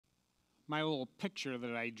My little picture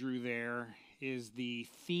that I drew there is the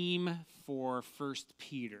theme for 1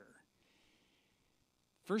 Peter.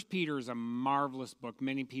 1 Peter is a marvelous book.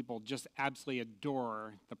 Many people just absolutely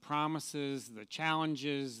adore the promises, the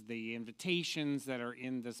challenges, the invitations that are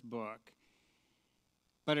in this book.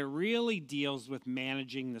 But it really deals with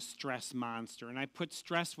managing the stress monster, and I put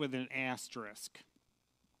stress with an asterisk.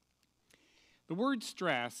 The word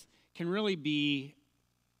stress can really be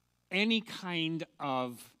any kind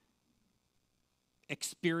of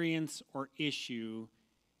experience or issue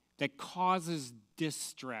that causes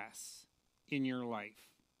distress in your life.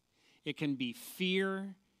 It can be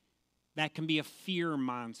fear. That can be a fear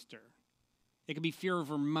monster. It can be fear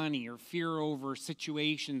over money or fear over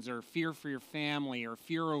situations or fear for your family or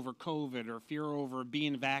fear over COVID or fear over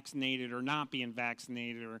being vaccinated or not being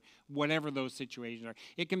vaccinated or whatever those situations are.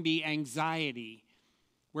 It can be anxiety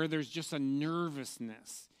where there's just a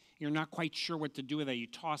nervousness. You're not quite sure what to do with it. You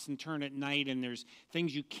toss and turn at night and there's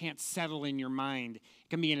things you can't settle in your mind. It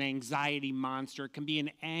can be an anxiety monster. It can be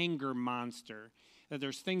an anger monster. That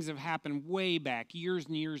there's things that have happened way back, years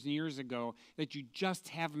and years and years ago, that you just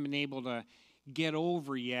haven't been able to get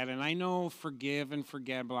over yet. And I know forgive and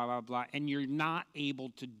forget, blah, blah, blah, and you're not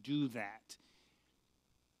able to do that.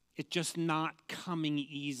 It's just not coming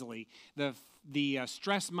easily. The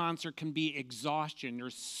stress monster can be exhaustion.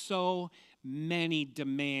 There's so many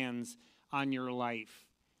demands on your life.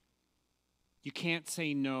 You can't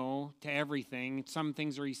say no to everything. Some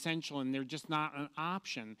things are essential and they're just not an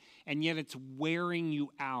option. And yet it's wearing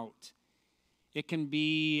you out. It can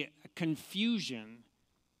be confusion.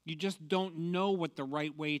 You just don't know what the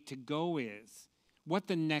right way to go is, what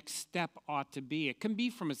the next step ought to be. It can be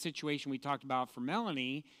from a situation we talked about for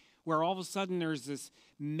Melanie, where all of a sudden there's this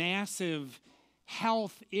massive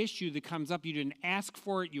health issue that comes up. You didn't ask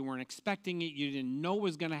for it. You weren't expecting it. You didn't know it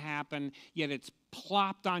was going to happen, yet it's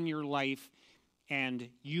plopped on your life. And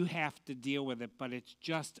you have to deal with it, but it's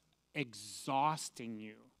just exhausting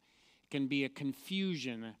you. It can be a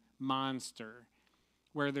confusion monster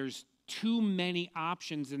where there's too many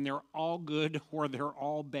options and they're all good or they're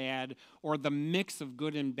all bad, or the mix of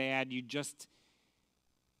good and bad, you just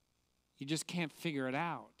can't figure it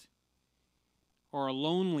out. Or a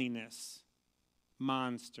loneliness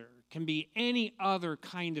monster. It can be any other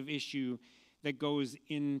kind of issue that goes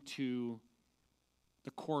into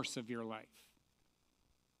the course of your life.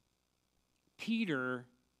 Peter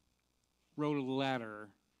wrote a letter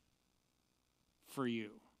for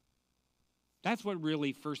you. That's what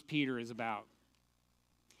really 1 Peter is about.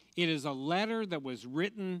 It is a letter that was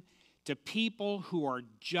written to people who are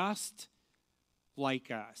just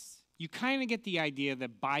like us. You kind of get the idea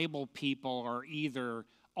that Bible people are either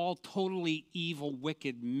all totally evil,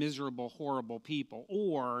 wicked, miserable, horrible people,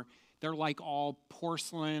 or they're like all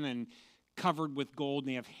porcelain and covered with gold,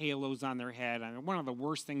 and they have halos on their head. I mean, one of the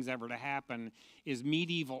worst things ever to happen is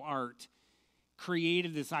medieval art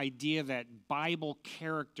created this idea that Bible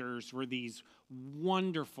characters were these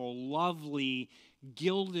wonderful, lovely,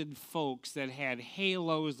 gilded folks that had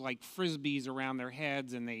halos like frisbees around their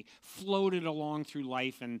heads, and they floated along through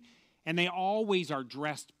life, and they always are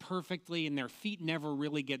dressed perfectly, and their feet never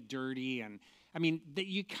really get dirty. And I mean,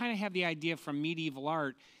 you kind of have the idea from medieval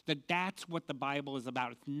art that that's what the Bible is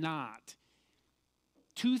about. It's not.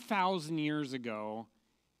 2,000 years ago,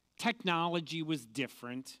 technology was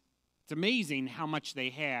different. It's amazing how much they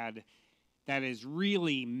had that is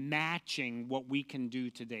really matching what we can do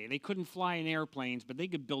today. They couldn't fly in airplanes, but they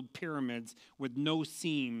could build pyramids with no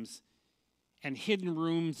seams and hidden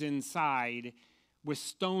rooms inside with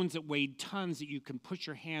stones that weighed tons that you can put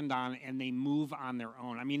your hand on and they move on their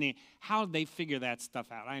own. I mean, how did they figure that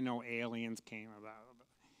stuff out? I know aliens came about it.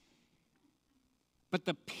 But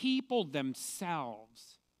the people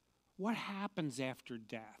themselves, what happens after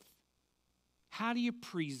death? How do you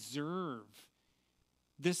preserve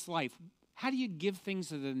this life? How do you give things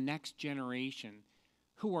to the next generation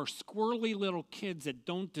who are squirrely little kids that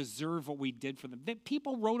don't deserve what we did for them?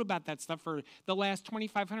 People wrote about that stuff for the last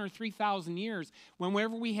 2,500, 3,000 years.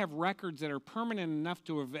 Whenever we have records that are permanent enough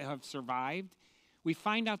to have survived, we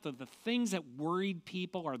find out that the things that worried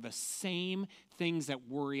people are the same things that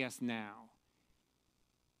worry us now.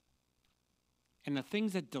 And the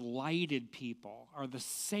things that delighted people are the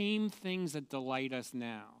same things that delight us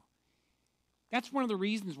now. That's one of the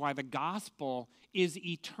reasons why the gospel is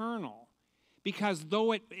eternal. Because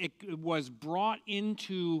though it was brought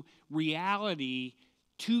into reality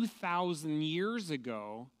 2,000 years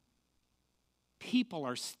ago, people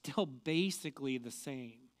are still basically the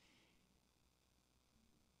same.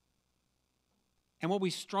 And what we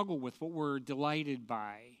struggle with, what we're delighted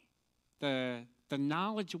by, the the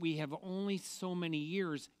knowledge we have only so many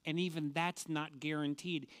years, and even that's not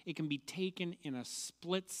guaranteed. It can be taken in a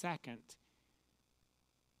split second.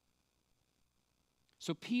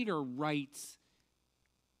 So Peter writes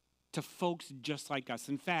to folks just like us.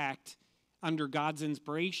 In fact, under God's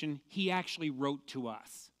inspiration, he actually wrote to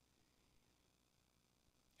us.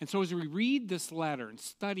 And so as we read this letter and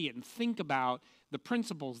study it and think about the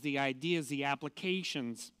principles, the ideas, the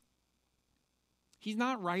applications, he's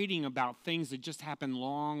not writing about things that just happened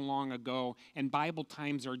long, long ago, and Bible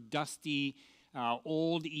times are dusty,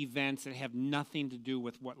 old events that have nothing to do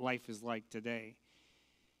with what life is like today.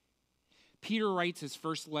 Peter writes his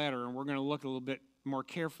first letter, and we're going to look a little bit more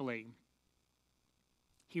carefully.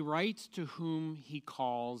 He writes to whom he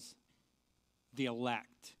calls the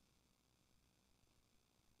elect.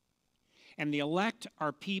 And the elect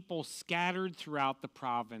are people scattered throughout the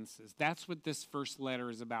provinces. That's what this first letter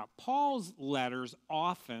is about. Paul's letters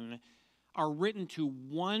often are written to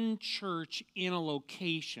one church in a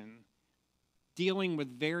location dealing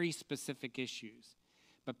with very specific issues.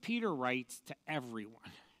 But Peter writes to everyone.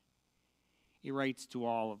 He writes to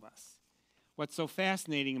all of us. What's so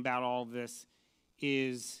fascinating about all of this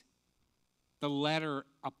is the letter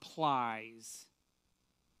applies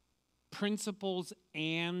principles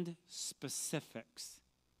and specifics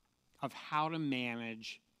of how to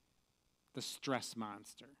manage the stress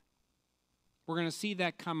monster. We're going to see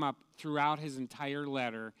that come up throughout his entire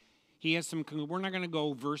letter. He has we're not going to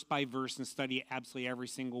go verse by verse and study absolutely every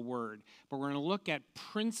single word, but we're going to look at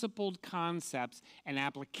principled concepts and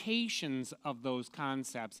applications of those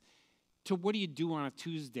concepts to what do you do on a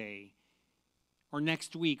Tuesday or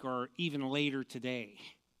next week or even later today.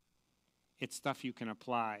 It's stuff you can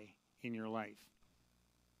apply in your life.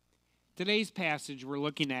 Today's passage we're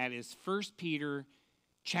looking at is 1 Peter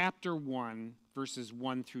chapter 1, verses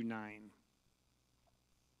 1 through 9.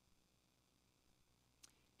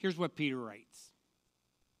 Here's what Peter writes.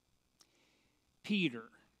 Peter,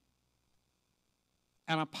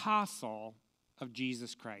 an apostle of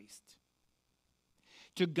Jesus Christ,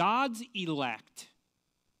 to God's elect,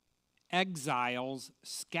 exiles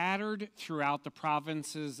scattered throughout the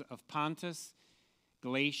provinces of Pontus,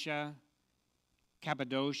 Galatia,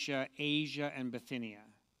 Cappadocia, Asia, and Bithynia,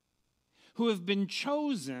 who have been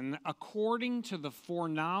chosen according to the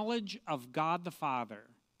foreknowledge of God the Father,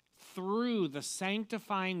 through the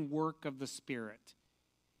sanctifying work of the Spirit,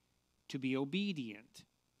 to be obedient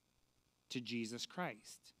to Jesus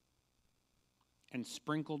Christ and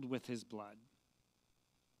sprinkled with his blood.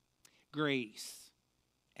 Grace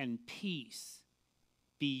and peace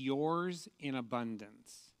be yours in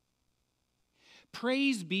abundance.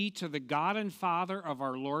 Praise be to the God and Father of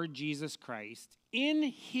our Lord Jesus Christ. In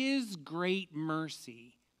his great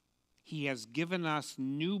mercy, he has given us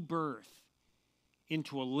new birth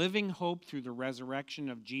into a living hope through the resurrection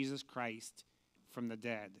of Jesus Christ from the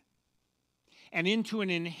dead, and into an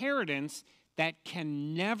inheritance that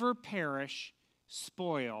can never perish,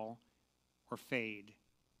 spoil, or fade.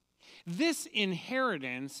 This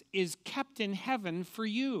inheritance is kept in heaven for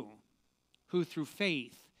you, who through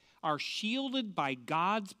faith are shielded by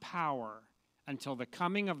God's power until the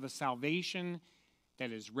coming of the salvation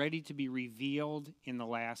that is ready to be revealed in the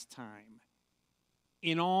last time.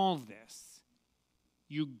 In all this,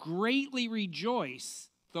 you greatly rejoice,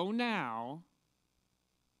 though now,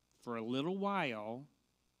 for a little while,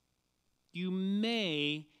 you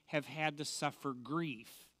may have had to suffer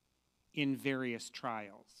grief in various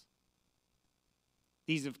trials.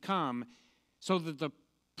 These have come so that the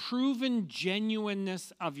proven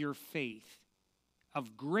genuineness of your faith,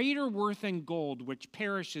 of greater worth than gold, which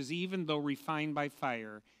perishes even though refined by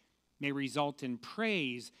fire, may result in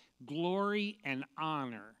praise, glory, and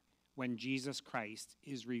honor when Jesus Christ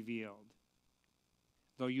is revealed.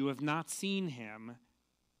 Though you have not seen him,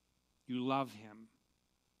 you love him.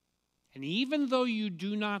 And even though you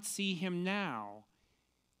do not see him now,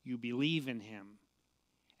 you believe in him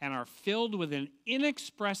and are filled with an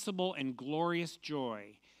inexpressible and glorious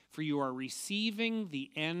joy, for you are receiving the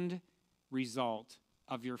end result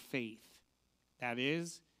of your faith, that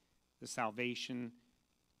is, the salvation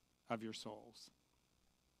of your souls.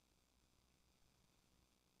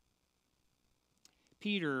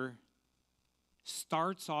 Peter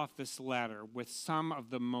starts off this letter with some of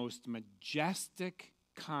the most majestic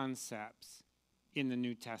concepts in the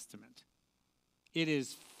New Testament. It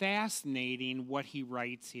is fascinating what he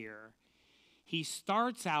writes here. He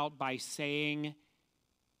starts out by saying,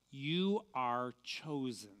 you are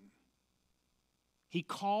chosen. He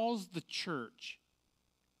calls the church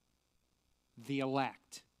the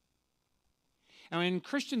elect. Now, in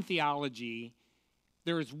Christian theology,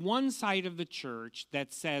 there is one side of the church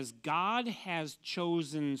that says God has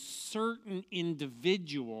chosen certain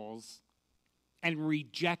individuals and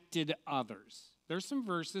rejected others. There's some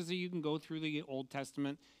verses that you can go through the Old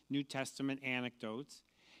Testament, New Testament anecdotes,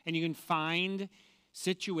 and you can find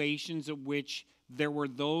situations in which there were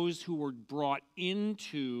those who were brought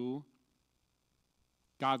into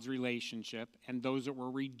God's relationship and those that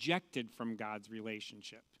were rejected from God's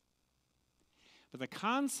relationship. But the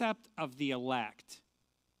concept of the elect,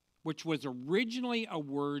 which was originally a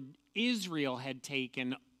word Israel had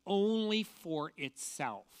taken only for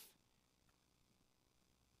itself,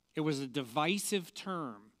 it was a divisive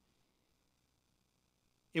term.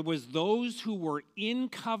 It was those who were in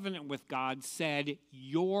covenant with God said,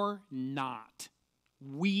 "You're not.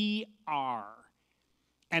 We are."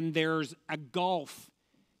 And there's a gulf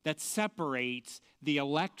that separates the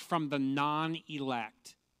elect from the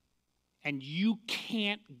non-elect. And you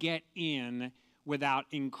can't get in without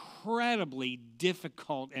incredibly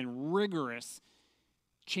difficult and rigorous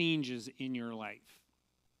changes in your life.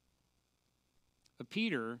 But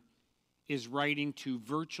Peter is writing to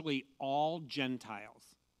virtually all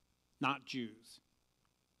Gentiles, not Jews.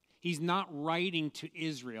 He's not writing to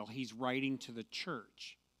Israel. He's writing to the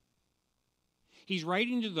church. He's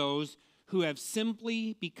writing to those who have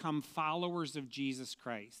simply become followers of Jesus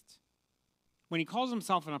Christ. When he calls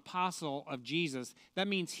himself an apostle of Jesus, that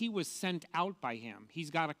means he was sent out by him. He's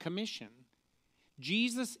got a commission.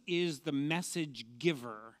 Jesus is the message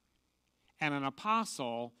giver, and an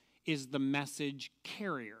apostle is the message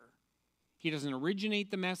carrier. He doesn't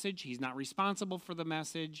originate the message. He's not responsible for the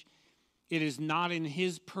message. It is not in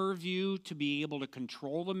his purview to be able to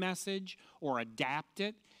control the message or adapt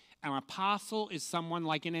it. An apostle is someone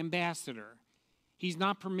like an ambassador. He's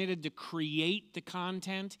not permitted to create the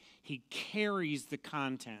content. He carries the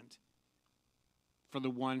content for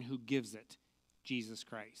the one who gives it, Jesus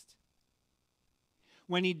Christ.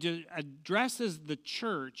 When he addresses the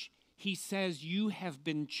church, he says, "You have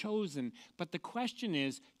been chosen." But the question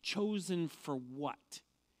is, chosen for what?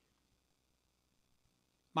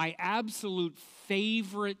 My absolute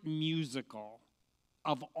favorite musical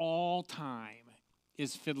of all time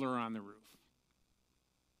is Fiddler on the Roof.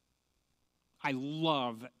 I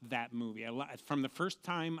love that movie. From the first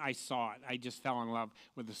time I saw it, I just fell in love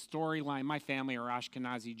with the storyline. My family are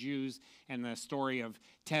Ashkenazi Jews, and the story of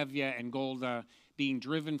Tevye and Golda being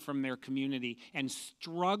driven from their community and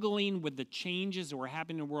struggling with the changes that were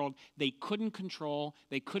happening in the world they couldn't control,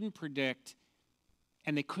 they couldn't predict,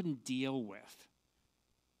 and they couldn't deal with.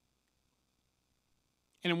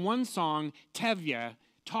 And in one song, Tevye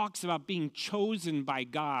talks about being chosen by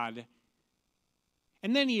God.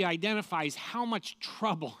 And then he identifies how much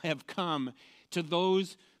trouble have come to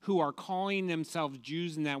those who are calling themselves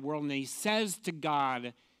Jews in that world. And he says to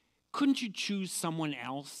God, "Couldn't you choose someone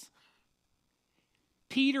else?"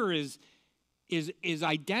 Peter is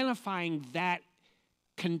identifying that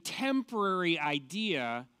contemporary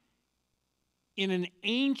idea in an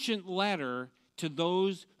ancient letter to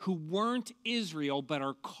those who weren't Israel but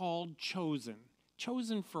are called chosen.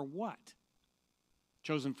 Chosen for what?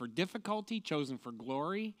 Chosen for difficulty, chosen for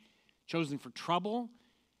glory, chosen for trouble,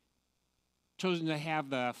 chosen to have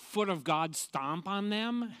the foot of God stomp on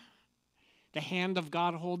them, the hand of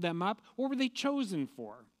God hold them up. What were they chosen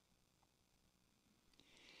for?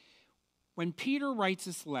 When Peter writes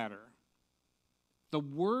this letter, the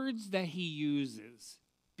words that he uses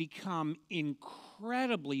become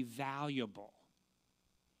incredibly valuable.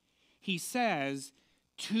 He says,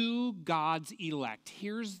 to God's elect.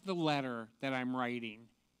 Here's the letter that I'm writing.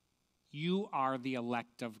 You are the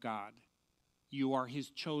elect of God. You are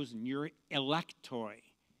his chosen. You're electoi,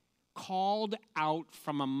 called out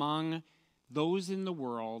from among those in the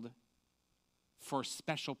world for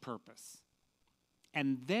special purpose.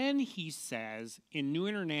 And then he says, in New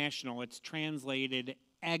International, it's translated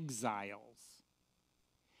exiles.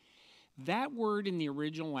 That word in the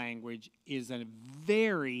original language is a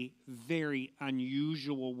very, very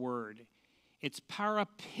unusual word. It's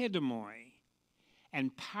parapidemoi,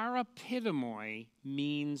 and parapidemoi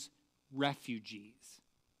means refugees.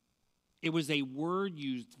 It was a word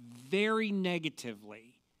used very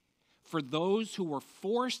negatively for those who were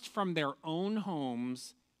forced from their own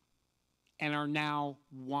homes and are now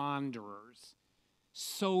wanderers,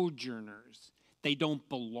 sojourners. They don't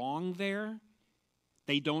belong there.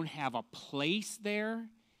 They don't have a place there.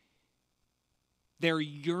 They're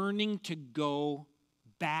yearning to go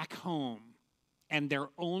back home, and they're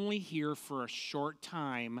only here for a short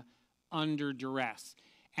time under duress.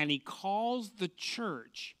 And he calls the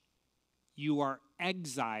church, you are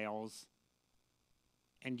exiles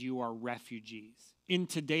and you are refugees. In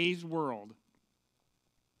today's world,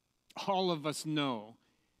 All of us know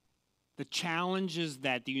the challenges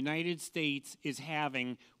that the United States is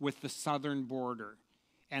having with the southern border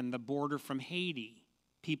and the border from Haiti,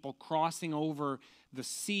 people crossing over the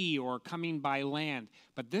sea or coming by land.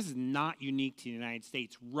 But this is not unique to the United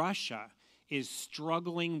States. Russia is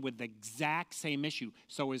struggling with the exact same issue.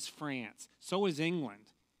 So is France. So is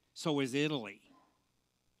England. So is Italy.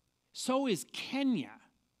 So is Kenya.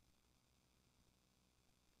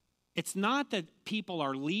 It's not that people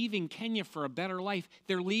are leaving Kenya for a better life.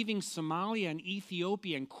 They're leaving Somalia and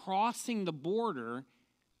Ethiopia and crossing the border,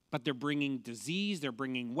 but they're bringing disease, they're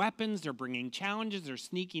bringing weapons, they're bringing challenges, they're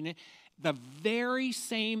sneaking in. The very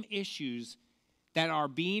same issues that are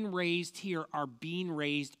being raised here are being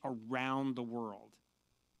raised around the world.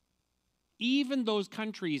 Even those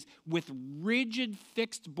countries with rigid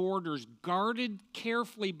fixed borders guarded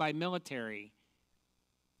carefully by military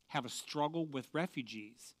have a struggle with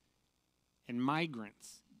refugees and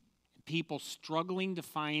migrants, and people struggling to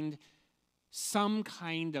find some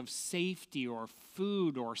kind of safety or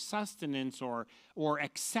food or sustenance or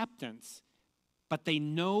acceptance, but they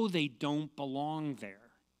know they don't belong there.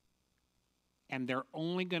 And they're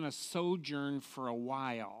only going to sojourn for a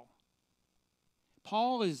while.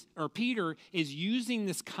 Peter is using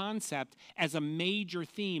this concept as a major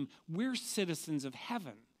theme. We're citizens of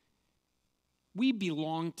heaven. We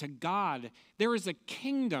belong to God. There is a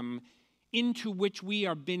kingdom into which we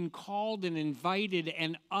are been called and invited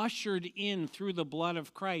and ushered in through the blood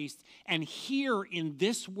of Christ. And here in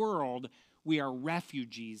this world, we are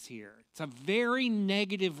refugees here. It's a very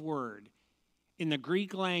negative word in the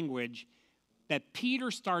Greek language that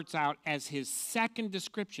Peter starts out as his second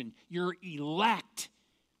description. You're elect.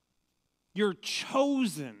 You're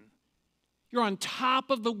chosen. You're on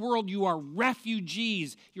top of the world. You are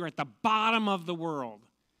refugees. You're at the bottom of the world.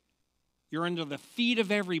 You're under the feet of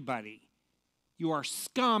everybody. You are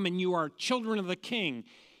scum and you are children of the king.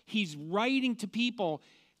 He's writing to people,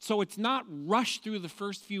 so it's not rushed through the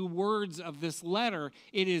first few words of this letter.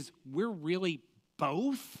 It is, we're really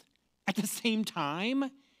both at the same time.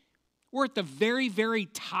 We're at the very, very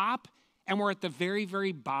top and we're at the very,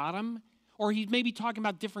 very bottom. Or he's maybe talking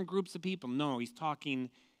about different groups of people. No, he's talking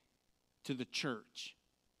to the church.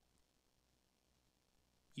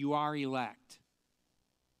 You are elect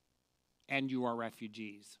and you are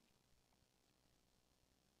refugees.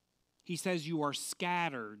 He says you are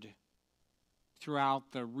scattered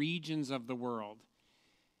throughout the regions of the world.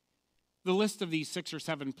 The list of these 6 or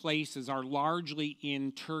 7 places are largely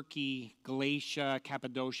in Turkey, Galatia,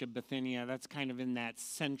 Cappadocia, Bithynia. That's kind of in that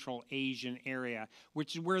Central Asian area,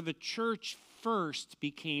 which is where the church first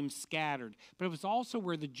became scattered. But it was also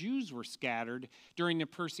where the Jews were scattered during the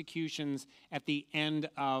persecutions at the end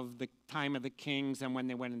of the time of the kings and when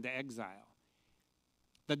they went into exile.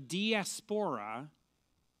 The diaspora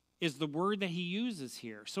is the word that he uses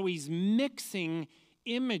here. So he's mixing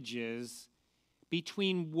images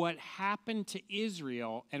between what happened to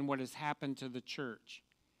Israel and what has happened to the church,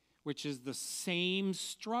 which is the same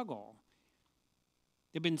struggle.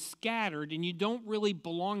 They've been scattered, and you don't really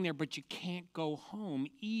belong there, but you can't go home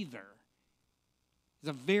either. It's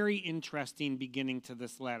a very interesting beginning to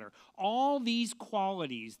this letter. All these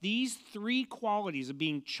qualities, these 3 qualities of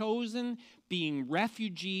being chosen, being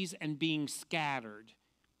refugees, and being scattered,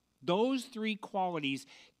 those 3 qualities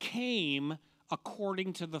came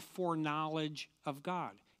according to the foreknowledge of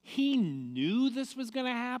God. He knew this was going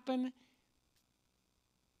to happen.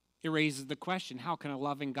 It raises the question, how can a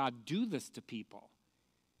loving God do this to people?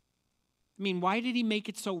 I mean, why did he make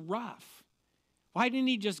it so rough? Why didn't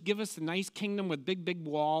he just give us a nice kingdom with big, big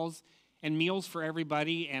walls and meals for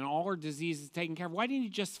everybody and all our diseases taken care of? Why didn't he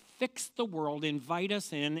just fix the world, invite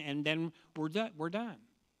us in, and then we're done?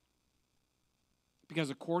 Because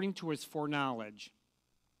according to his foreknowledge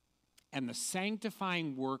and the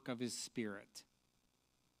sanctifying work of his Spirit,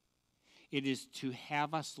 it is to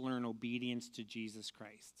have us learn obedience to Jesus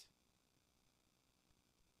Christ.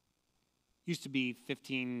 Used to be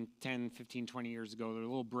 10, 15, 20 years ago, there were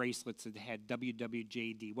little bracelets that had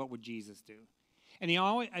WWJD. What would Jesus do? And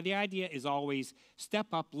the idea is always step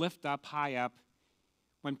up, lift up, high up.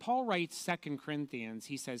 When Paul writes 2 Corinthians,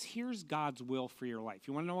 he says, here's God's will for your life.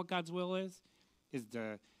 You want to know what God's will is? Is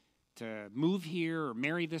to move here or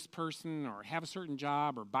marry this person or have a certain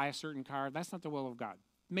job or buy a certain car. That's not the will of God.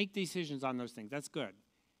 Make decisions on those things. That's good.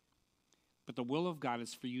 But the will of God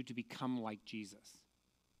is for you to become like Jesus.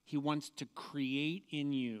 He wants to create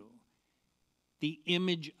in you the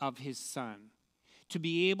image of his Son, to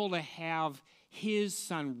be able to have his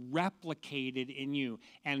Son replicated in you.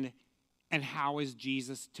 And how is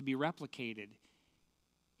Jesus to be replicated?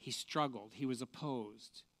 He struggled. He was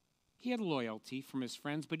opposed. He had loyalty from his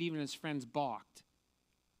friends, but even his friends balked.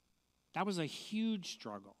 That was a huge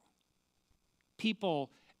struggle. People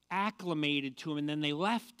acclimated to him, and then they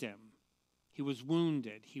left him. He was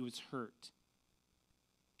wounded. He was hurt.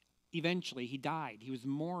 Eventually, he died. He was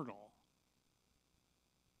mortal.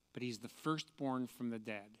 But he's the firstborn from the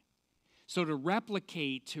dead. So to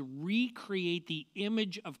replicate, to recreate the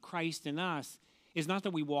image of Christ in us is not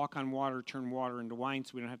that we walk on water, turn water into wine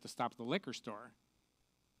so we don't have to stop at the liquor store.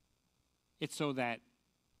 It's so that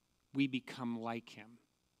we become like him.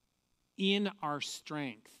 In our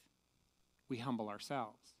strength, we humble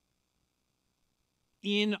ourselves.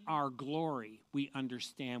 In our glory, we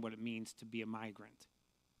understand what it means to be a migrant.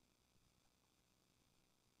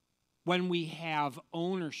 When we have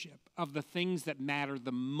ownership of the things that matter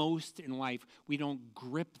the most in life, we don't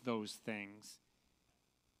grip those things,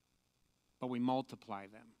 but we multiply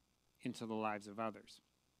them into the lives of others.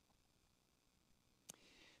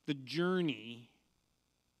 The journey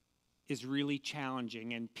is really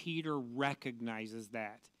challenging, and Peter recognizes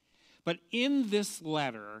that. But in this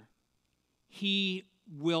letter, he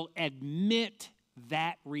will admit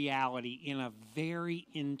that reality in a very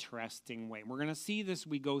interesting way. We're going to see this as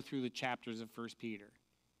we go through the chapters of 1 Peter.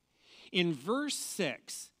 In verse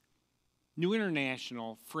 6, New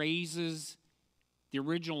International phrases the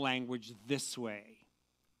original language this way.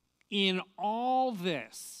 In all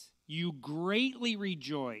this, you greatly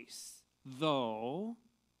rejoice, though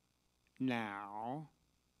now,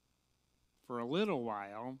 for a little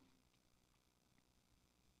while,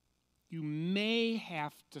 you may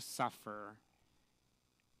have to suffer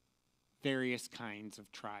various kinds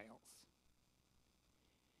of trials.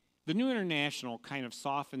 The New International kind of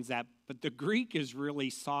softens that, but the Greek is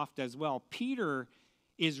really soft as well. Peter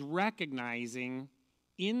is recognizing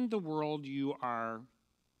in the world you are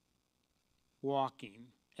walking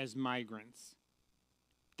as migrants,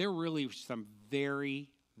 there were really some very,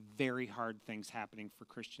 very hard things happening for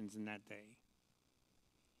Christians in that day.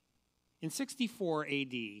 In 64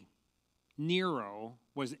 AD, Nero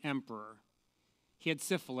was emperor. He had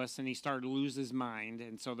syphilis and he started to lose his mind,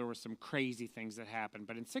 and so there were some crazy things that happened.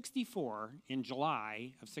 But in 64, in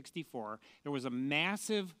July of 64, there was a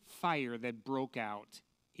massive fire that broke out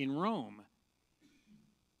in Rome.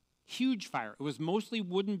 Huge fire. It was mostly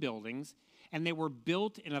wooden buildings, and they were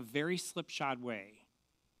built in a very slipshod way.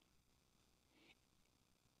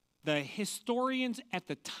 The historians at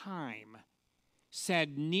the time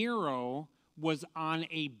said Nero was on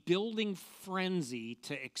a building frenzy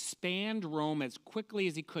to expand Rome as quickly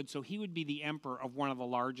as he could so he would be the emperor of one of the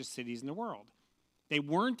largest cities in the world. They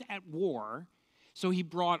weren't at war, so he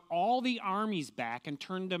brought all the armies back and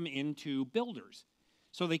turned them into builders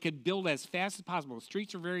so they could build as fast as possible. The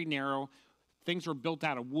streets are very narrow. Things were built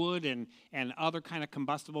out of wood and other kind of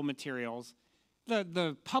combustible materials.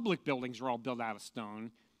 The public buildings were all built out of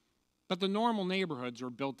stone, but the normal neighborhoods were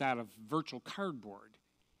built out of virtual cardboard.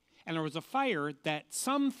 And there was a fire that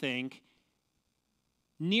some think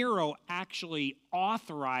Nero actually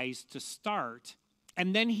authorized to start,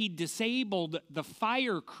 and then he disabled the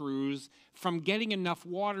fire crews from getting enough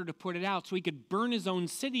water to put it out so he could burn his own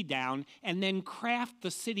city down and then craft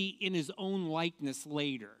the city in his own likeness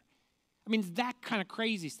later. I mean, it's that kind of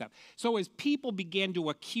crazy stuff. So as people began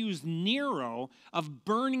to accuse Nero of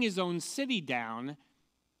burning his own city down,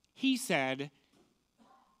 he said,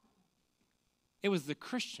 it was the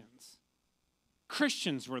Christians.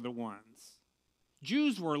 Christians were the ones.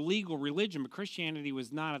 Jews were a legal religion, but Christianity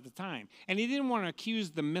was not at the time. And he didn't want to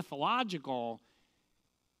accuse the mythological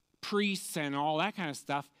priests and all that kind of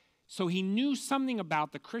stuff. So he knew something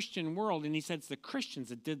about the Christian world, and he said it's the Christians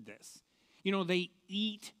that did this. You know, they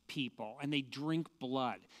eat people and they drink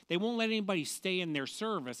blood. They won't let anybody stay in their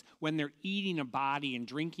service when they're eating a body and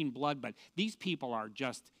drinking blood, but these people are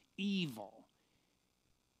just evil.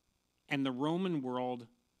 And the Roman world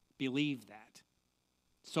believed that.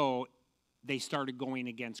 So they started going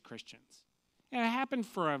against Christians. And it happened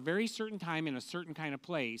for a very certain time in a certain kind of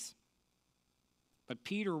place. But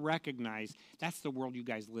Peter recognized that's the world you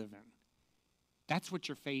guys live in. That's what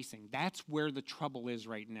you're facing. That's where the trouble is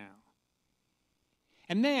right now.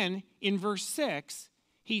 And then in verse 6,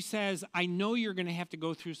 he says, I know you're going to have to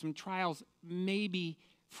go through some trials, maybe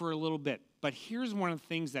for a little bit. But here's one of the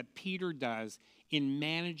things that Peter does in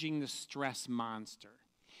managing the stress monster.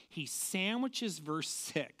 He sandwiches verse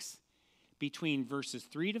 6 between verses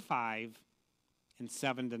 3 to 5 and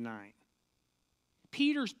 7 to 9.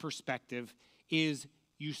 Peter's perspective is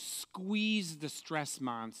you squeeze the stress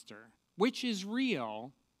monster, which is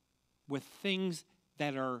real, with things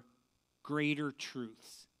that are greater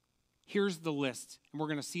truths. Here's the list, and we're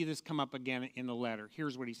going to see this come up again in the letter.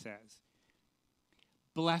 Here's what he says.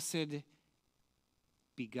 Blessed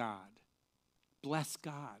be God. Bless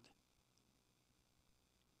God.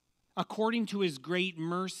 According to his great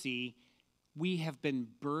mercy, we have been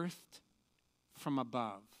birthed from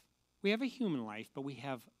above. We have a human life, but we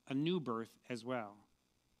have a new birth as well.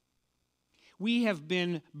 We have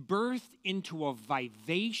been birthed into a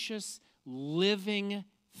vivacious, living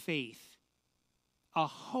faith, a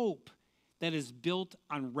hope that is built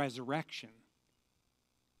on resurrection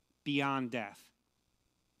beyond death.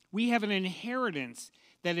 We have an inheritance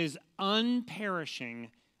that is unperishing,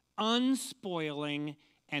 unspoiling,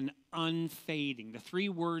 and unfading. The three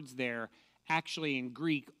words there actually in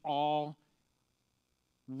Greek all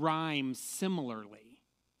rhyme similarly.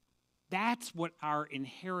 That's what our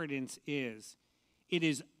inheritance is. It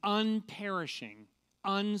is unperishing,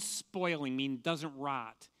 unspoiling, meaning doesn't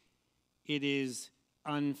rot. It is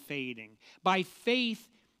unfading. By faith,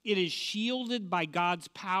 it is shielded by God's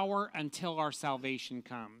power until our salvation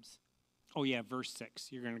comes. Oh yeah, verse 6.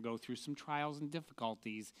 You're going to go through some trials and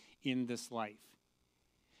difficulties in this life.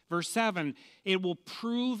 Verse 7, it will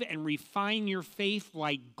prove and refine your faith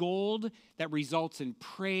like gold that results in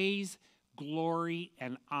praise, glory,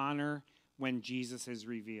 and honor when Jesus is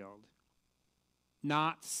revealed.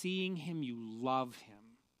 Not seeing him, you love him.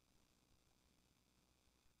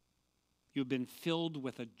 You've been filled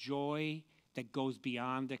with a joy that goes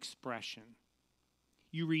beyond expression.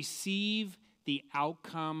 You receive the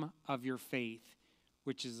outcome of your faith,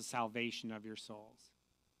 which is the salvation of your souls.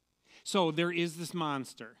 So there is this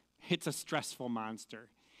monster. It's a stressful monster.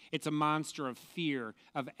 It's a monster of fear,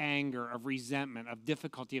 of anger, of resentment, of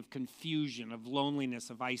difficulty, of confusion, of loneliness,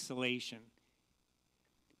 of isolation.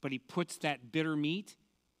 But he puts that bitter meat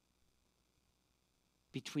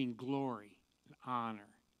between glory and honor,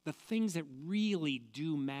 the things that really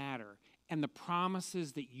do matter, and the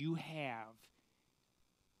promises that you have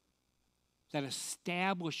that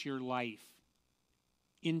establish your life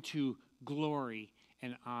into glory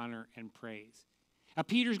and honor and praise. Now,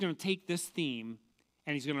 Peter's going to take this theme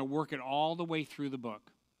and he's going to work it all the way through the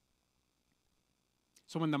book.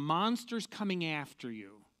 So when the monster's coming after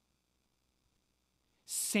you,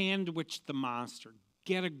 sandwich the monster,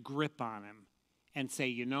 get a grip on him, and say,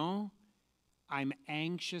 you know, I'm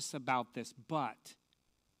anxious about this, but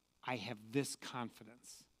I have this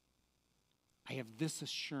confidence. I have this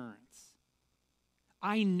assurance.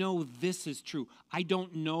 I know this is true. I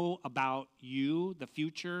don't know about you, the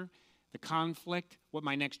future, the conflict, what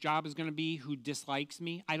my next job is going to be, who dislikes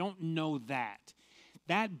me. I don't know that.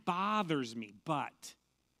 That bothers me, but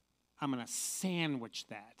I'm going to sandwich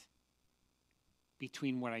that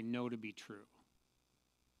between what I know to be true.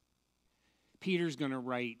 Peter's going to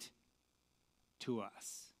write to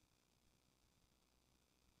us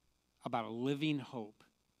about a living hope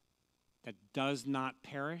that does not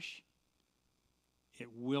perish, it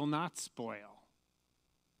will not spoil,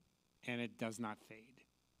 and it does not fade.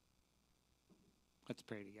 Let's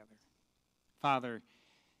pray together. Father,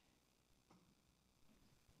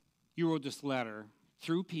 you wrote this letter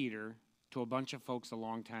through Peter to a bunch of folks a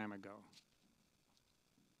long time ago,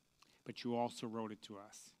 but you also wrote it to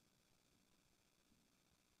us.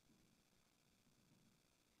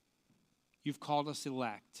 You've called us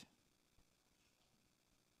elect,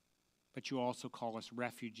 but you also call us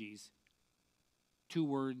refugees. 2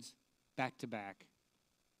 words back to back.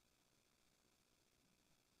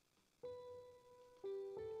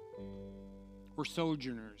 We're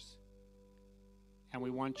sojourners, and we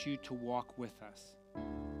want you to walk with us.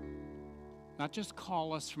 Not just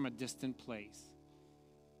call us from a distant place.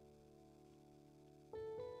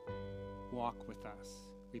 Walk with us,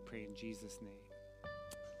 we pray in Jesus' name.